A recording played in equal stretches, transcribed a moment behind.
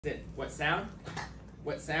it? What sound?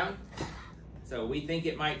 What sound? So we think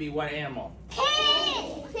it might be what animal?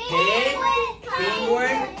 Pig! Pig?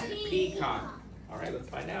 Penguin? Peacock. All right, let's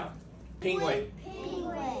find out. Penguin.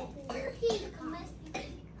 Penguin. Peacock.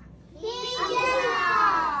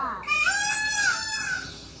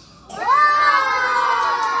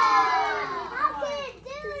 How can it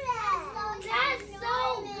do that? That's so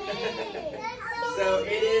big. So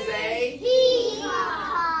it is a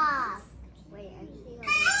Peacock. Wait,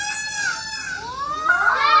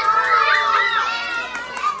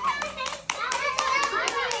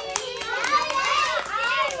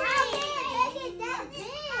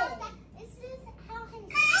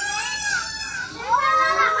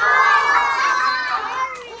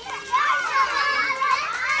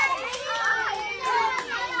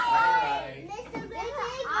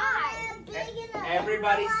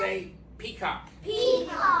 Everybody say peacock.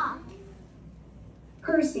 Peacock.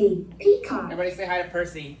 Percy, peacock. Everybody say hi to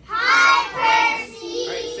Percy. Hi, Percy.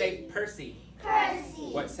 All right, say Percy.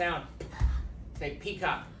 Percy. What sound? Say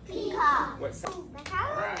peacock. Peacock. What sound? All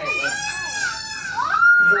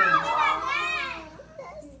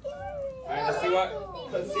All right,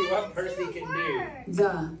 let's see what Percy can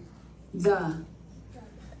do. The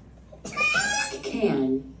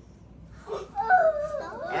can. All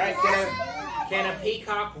right, can a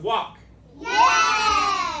peacock walk?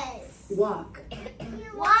 Yes. Walk.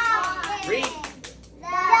 Walk. Read.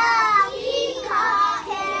 The peacock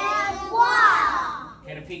can walk.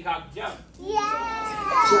 Can a peacock jump?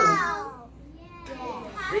 Yes. Jump.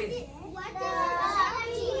 Read. The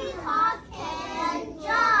peacock can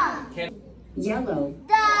jump. Can Yellow.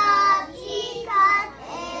 The peacock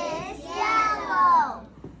is yellow.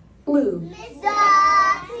 Blue. The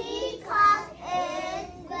peacock is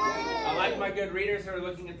blue. I like my good readers who are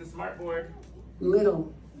looking at the smart board.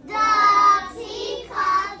 Little. The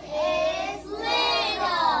peacock is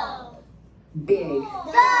little. Big.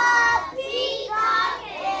 The